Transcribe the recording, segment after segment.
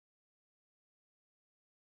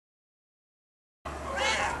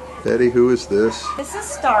Betty, who is this? This is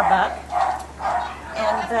Starbuck,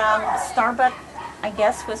 and Starbuck, I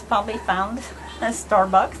guess, was probably found as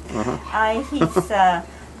Starbuck. I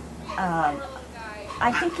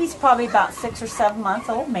think he's probably about 6 or 7 months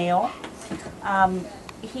old male.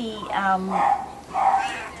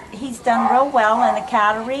 He's done real well in the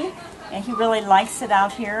cattery, and he really likes it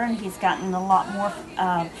out here, and he's gotten a lot more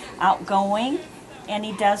outgoing, and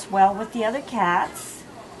he does well with the other cats.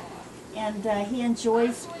 And he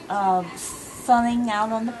enjoys sunning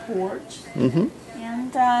out on the porch.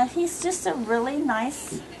 And he's just a really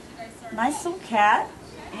nice little cat.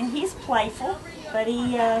 And he's playful, but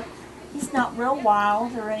he's not real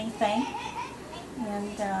wild or anything.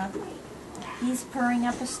 And he's purring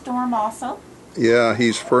up a storm also. Yeah,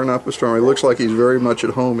 he's purring up a storm. He looks like he's very much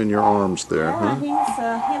at home in your arms there. Yeah, he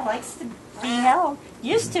likes to be held.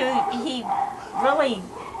 Used to, he really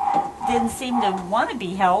didn't seem to want to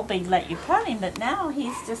be held, but he'd let you pet him, but now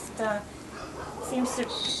he's just seems to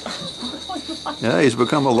yeah, he's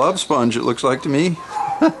become a love sponge, it looks like to me.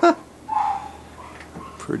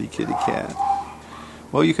 Pretty kitty cat.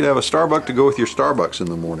 Well, you could have a Starbuck to go with your Starbucks in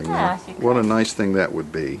the morning. Yeah, what a nice thing that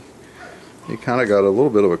would be. He kind of got a little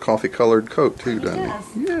bit of a coffee colored coat too, doesn't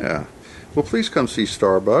he? Yeah. Well, please come see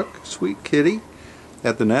Starbuck, sweet kitty,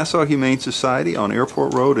 at the Nassau Humane Society on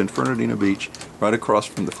Airport Road in Fernandina Beach, right across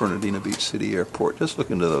from the Fernandina Beach City Airport. Just look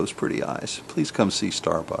into those pretty eyes. Please come see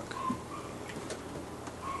Starbuck.